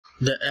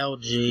the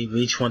LG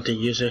V20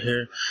 user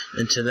here,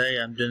 and today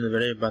I'm doing a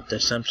video about the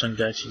Samsung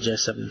Galaxy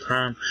J7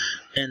 Prime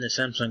and the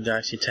Samsung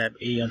Galaxy Tab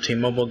E on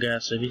T-Mobile,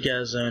 guys. So if you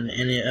guys own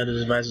any other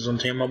devices on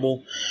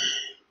T-Mobile,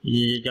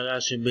 you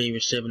guys should be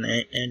receiving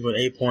Android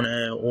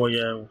 8.0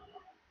 Oreo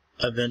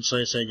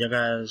eventually, so you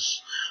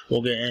guys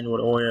will get Android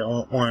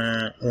Oreo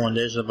on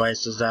those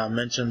devices that I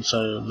mentioned,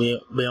 so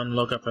be on the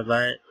lookout for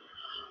that.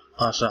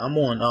 So I'm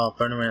on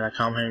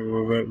FurtherMan.com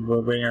here.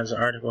 We're bringing us an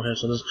article here.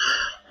 So this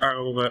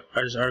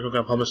article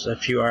got published a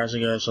few hours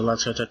ago. So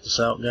let's go check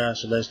this out, guys.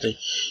 So that's the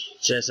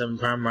J7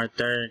 Prime right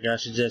there.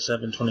 Galaxy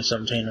J7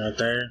 2017 right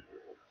there.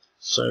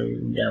 So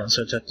yeah, let's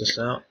go check this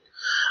out.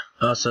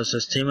 So it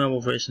says T-Mobile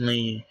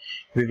recently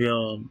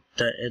revealed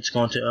that it's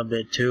going to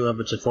update two of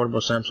its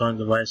affordable Samsung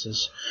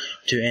devices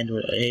to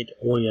Android 8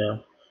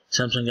 Oreo.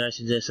 Samsung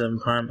Galaxy J7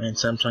 Prime and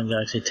Samsung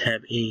Galaxy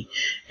Tab E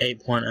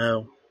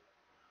 8.0.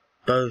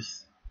 Both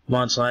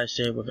launched last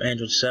year with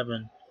Android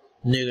 7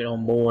 nougat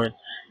on board.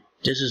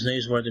 This is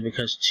newsworthy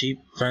because cheap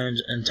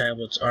phones and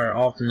tablets are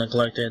often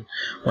neglected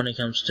when it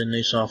comes to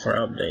new software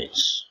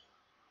updates.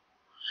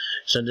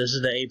 So this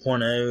is the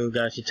 8.0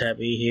 Galaxy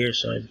Tab E here,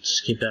 so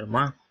just keep that in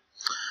mind.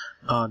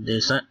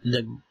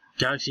 The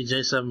Galaxy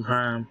J7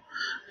 Prime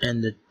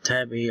and the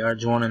Tab E are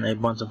joining a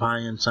bunch of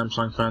high-end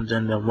Samsung phones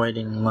in the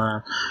waiting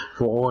line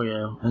for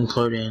Oreo,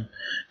 including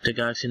the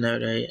Galaxy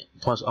Note 8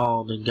 plus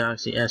all the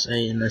Galaxy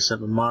S8 and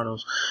S7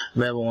 models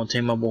available on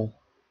T-Mobile.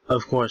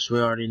 Of course, we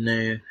already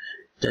knew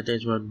that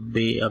these would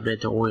be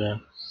updated to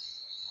Oreo.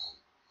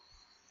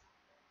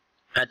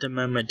 At the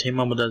moment,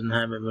 T-Mobile doesn't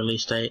have a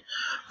release date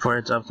for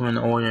its upcoming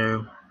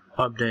Oreo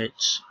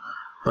updates,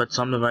 but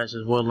some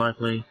devices will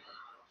likely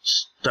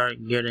start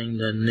getting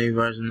the new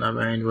version of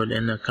Android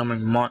in the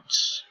coming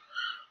months.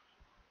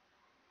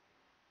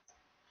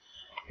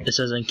 It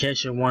says, in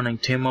case you're wondering,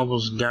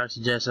 T-Mobile's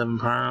Galaxy J7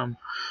 Prime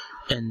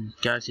and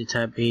Galaxy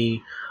Tab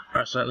E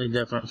are slightly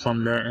different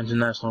from their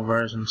international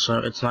versions, so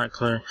it's not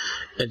clear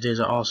if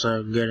these are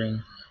also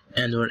getting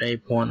Android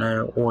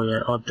 8.0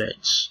 Oreo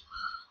updates.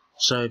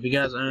 So if you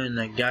guys own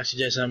the Galaxy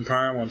J7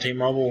 Prime on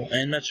T-Mobile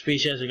and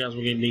MetroPCS, you guys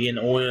will be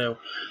getting Oreo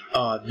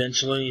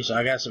eventually. So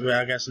I guess in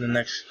the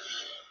next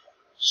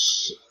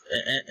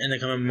in the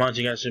coming months,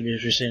 you guys should be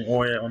receiving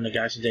Oreo on the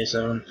Galaxy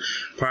J7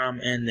 Prime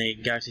and the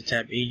Galaxy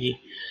Tab E.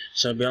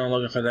 So be on the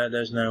lookout for that.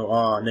 There's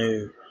no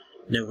new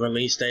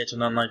release dates or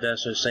nothing like that.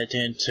 So stay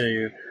tuned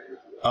to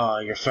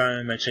your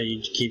phone. Make sure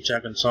you keep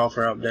checking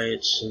software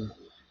updates,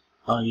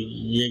 and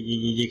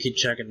you keep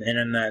checking the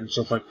internet and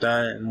stuff like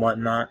that and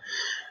whatnot.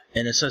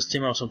 And it says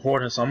T-Mobile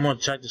support us. So I'm gonna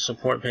check the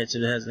support page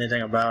if it has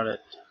anything about it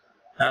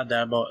out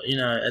there, but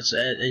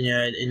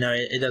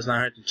it does not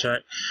hurt to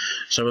check.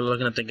 So we're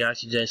looking at the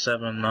Galaxy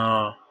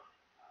J7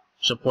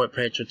 support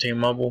page for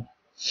T-Mobile,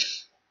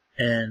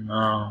 and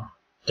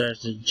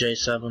there's the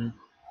J7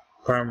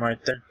 Prime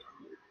right there.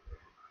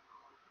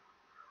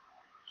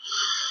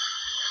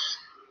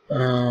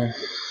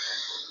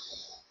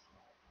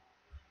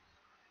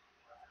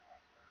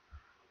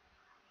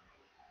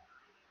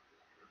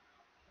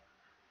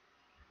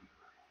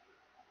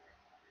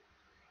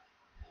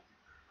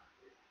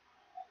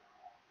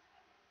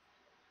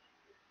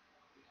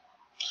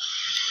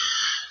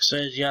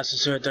 Says yes,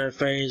 it's a third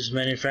phase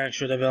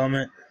manufacturer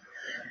development.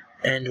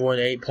 Android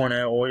 8.0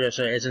 Oreo,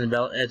 so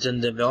it's in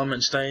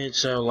development stage.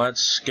 So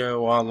let's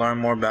go learn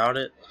more about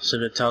it. See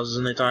if it tells us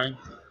anything.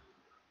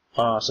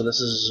 So this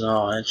is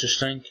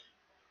interesting.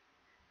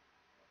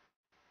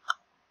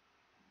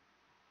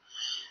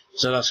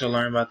 So let's go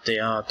learn about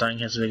the thing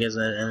here so it gives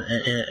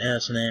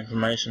us any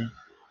information.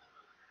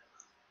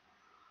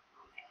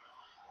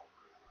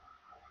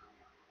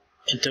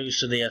 It took us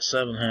to the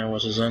S7 here,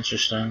 which is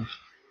interesting.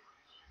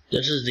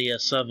 This is the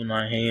S7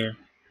 right here.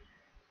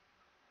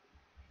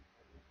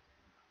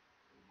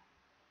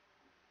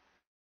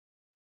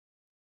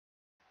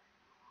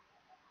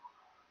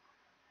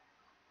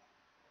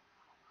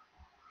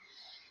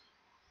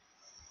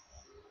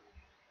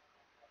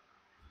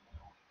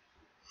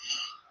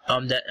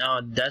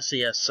 That's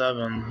the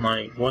S7.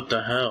 Like, what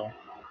the hell?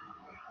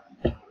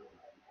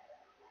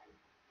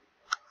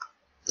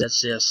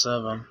 That's the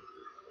S7.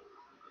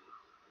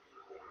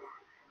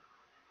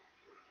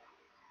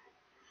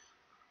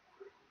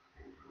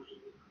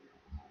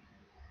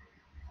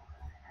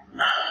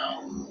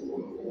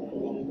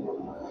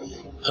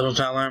 I'm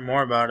trying to learn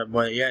more about it,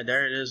 but yeah,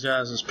 there it is,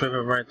 guys. It's proof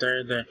of right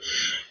there. The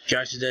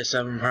Galaxy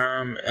J7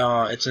 Prime.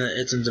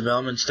 It's in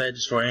development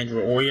stages for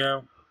Android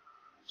Oreo,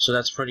 so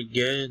that's pretty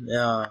good.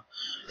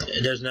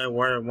 There's no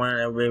word when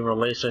it will be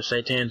released, so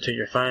stay tuned to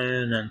your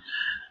phone and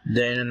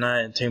the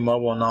internet and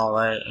T-Mobile and all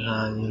that.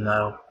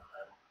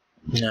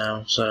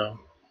 So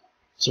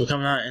we're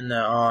coming out in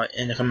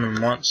the coming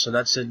months. So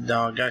that's the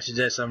Galaxy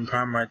J7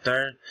 Prime right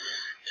there.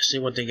 See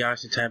what the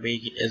Galaxy Tab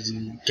E is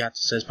got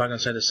to say. It's probably gonna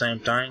say the same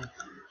thing.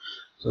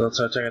 So let's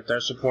check out their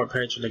support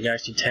page for the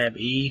Galaxy Tab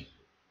E.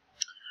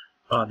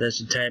 There's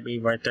the Tab E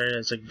right there.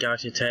 It's a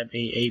Galaxy Tab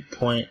E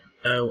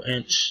 8.0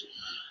 inch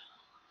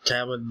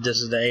tablet. This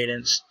is the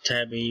 8-inch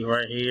Tab E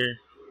right here.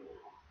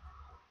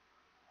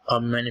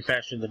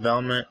 Manufacturer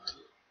development.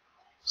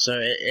 So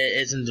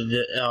it's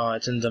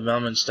in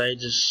development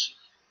stages.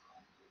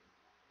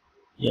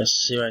 Yes,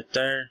 see right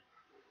there.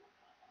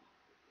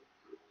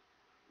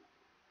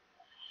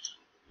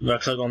 If I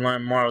click on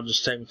learn more, it'll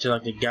just take me to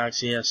like the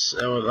Galaxy S.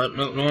 Let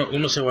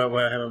me see what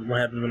happened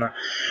when I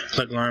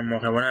click learn more.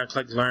 When I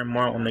click learn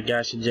more on the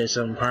Galaxy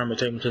J7 Prime, it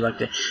takes me to like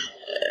the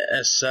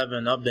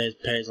S7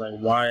 update page. Like,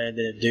 why did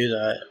it do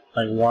that?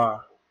 Like, why?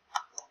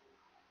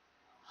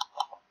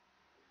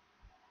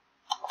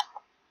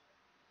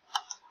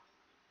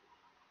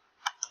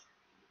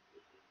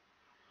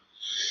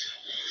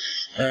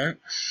 Alright.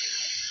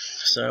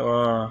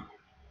 So,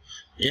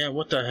 yeah,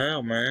 what the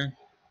hell, man?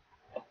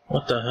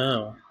 What the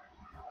hell?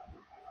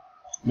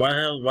 Why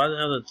the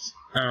hell it's,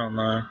 I don't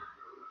know.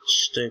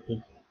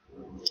 Stupid.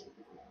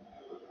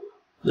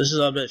 This is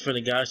an update for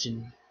the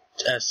Galaxy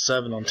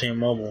S7 on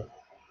T-Mobile.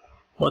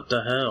 What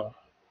the hell?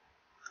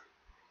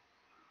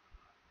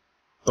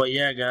 But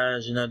yeah,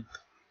 guys, you know,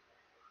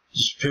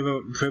 just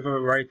prove it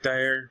right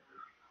there.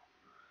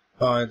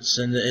 It's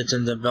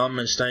in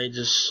development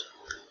stages,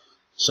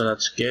 so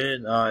that's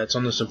good. It's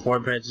on the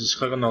support page. Just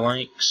click on the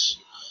links.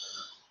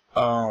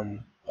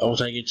 It will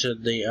take you to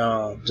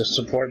the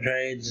support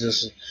page.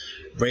 Just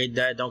read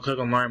that. Don't click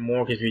on learn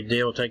more, because if you do,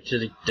 it'll take you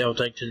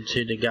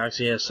to the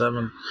Galaxy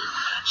S7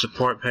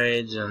 support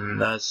page,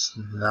 and that's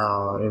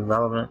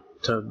irrelevant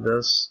to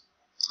this.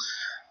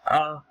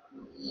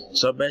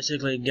 So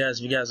basically, guys,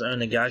 if you guys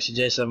own a Galaxy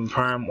J7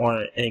 Prime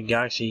or a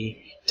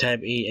Galaxy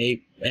Tab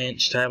E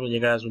 8-inch tablet,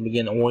 you guys will be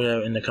getting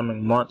Oreo in the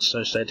coming months.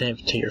 So stay tuned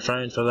to your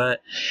phone for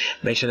that.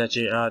 Make sure that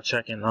you're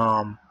checking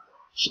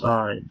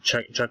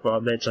check for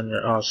updates on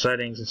your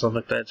settings and stuff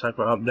like that. Check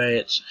for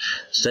updates.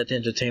 Stay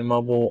tuned to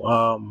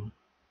T-Mobile.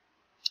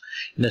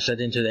 You know, stay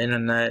tuned to the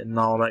internet and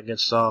all that good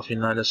stuff. You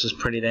know, this is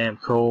pretty damn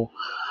cool.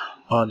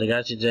 The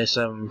Galaxy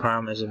J7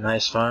 Prime is a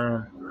nice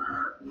phone.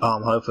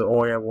 Hopefully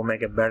Oreo will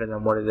make it better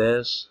than what it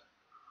is.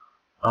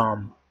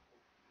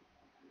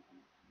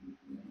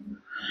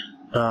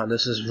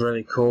 This is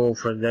really cool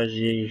for those of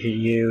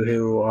you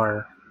who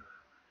are,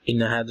 you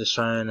know, have this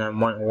phone and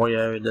want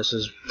Oreo. This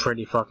is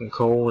pretty fucking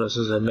cool. This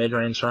is a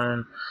mid-range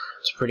phone.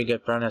 It's a pretty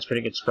good phone. Has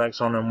pretty good specs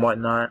on it and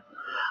whatnot.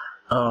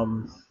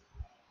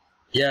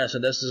 Yeah. So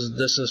this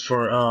is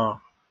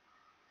for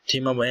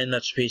T-Mobile and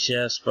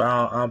MetroPCS, but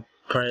I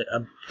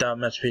doubt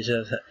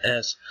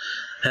MetroPCS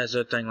has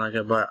a thing like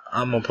it, but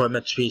I'm gonna put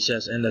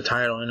MetroPCS in the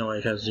title anyway,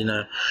 because you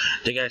know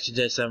the Galaxy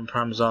J7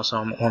 Prime is also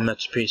on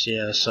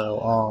MetroPCS.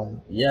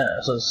 So yeah,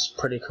 so it's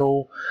pretty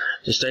cool.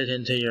 Just stay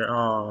tuned to your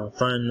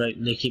phone.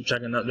 They keep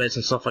checking updates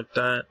and stuff like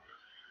that.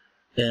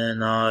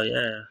 And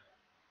yeah,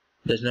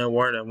 there's no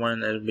word of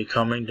when it'll be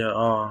coming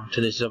to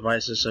these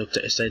devices, so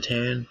stay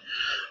tuned.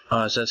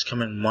 It says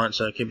coming months,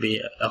 so it could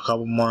be a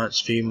couple months,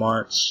 few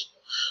months,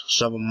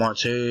 several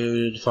months,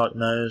 who the fuck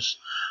knows.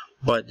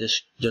 But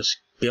just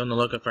be on the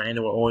lookout for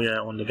Android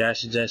Oreo on the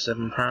Galaxy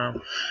J7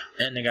 Prime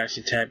and the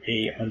Galaxy Tab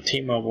E on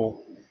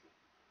T-Mobile.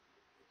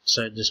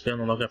 So just be on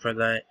the lookout for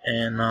that.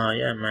 And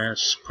yeah, man,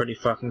 it's pretty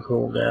fucking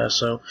cool, guys.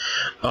 So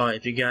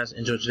if you guys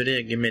enjoyed this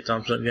video, give me a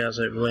thumbs up, guys.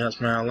 It really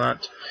helps me out a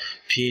lot.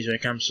 Please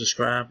rate, comment,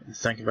 subscribe.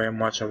 Thank you very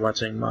much for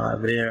watching my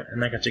video,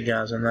 and I'll catch you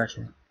guys in the next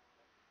one.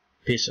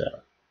 Peace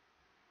out.